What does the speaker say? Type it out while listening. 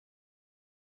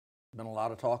Been a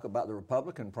lot of talk about the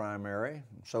Republican primary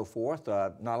and so forth.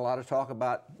 Not a lot of talk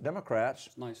about Democrats.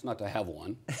 It's nice not to have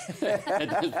one.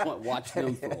 Just watch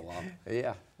them for a while.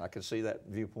 Yeah, I can see that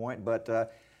viewpoint.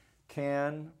 But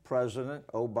can President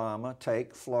Obama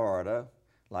take Florida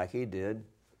like he did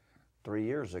 3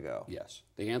 years ago? Yes.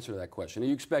 The answer to that question, and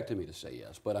you expected me to say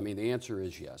yes, but I mean, the answer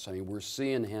is yes. I mean, we're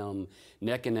seeing him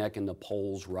neck and neck in the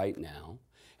polls right now,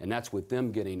 and that's with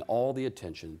them getting all the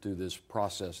attention through this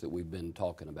process that we've been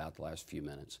talking about the last few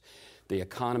minutes. The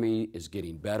economy is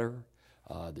getting better.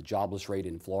 The jobless rate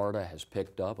in Florida has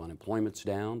picked up. Unemployment's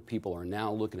down. People are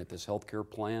now looking at this health care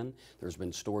plan. There's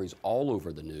been stories all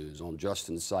over the news on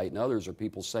Justin's site and others are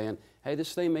people saying, hey,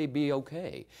 this thing may be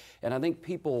okay. And I think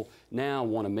people now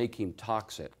want to make him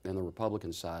toxic in the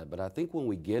Republican side. But I think when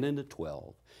we get into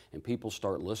 12 and people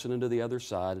start listening to the other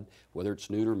side, whether it's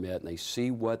Newt or Mitt, and they see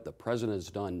what the president has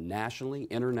done nationally,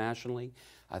 internationally,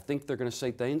 I think they're going to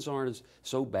say things aren't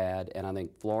so bad. And I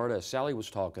think Florida, as Sally was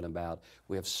talking about,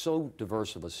 we have so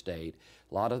diverse of a state,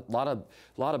 a lot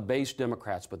of base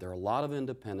Democrats, but there are a lot of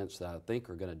independents that I think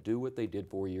are going to do what they did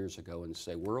 4 years ago and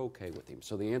say we're okay with him.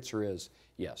 So the answer is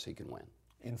yes, he can win.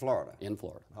 In Florida? In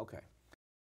Florida. Okay.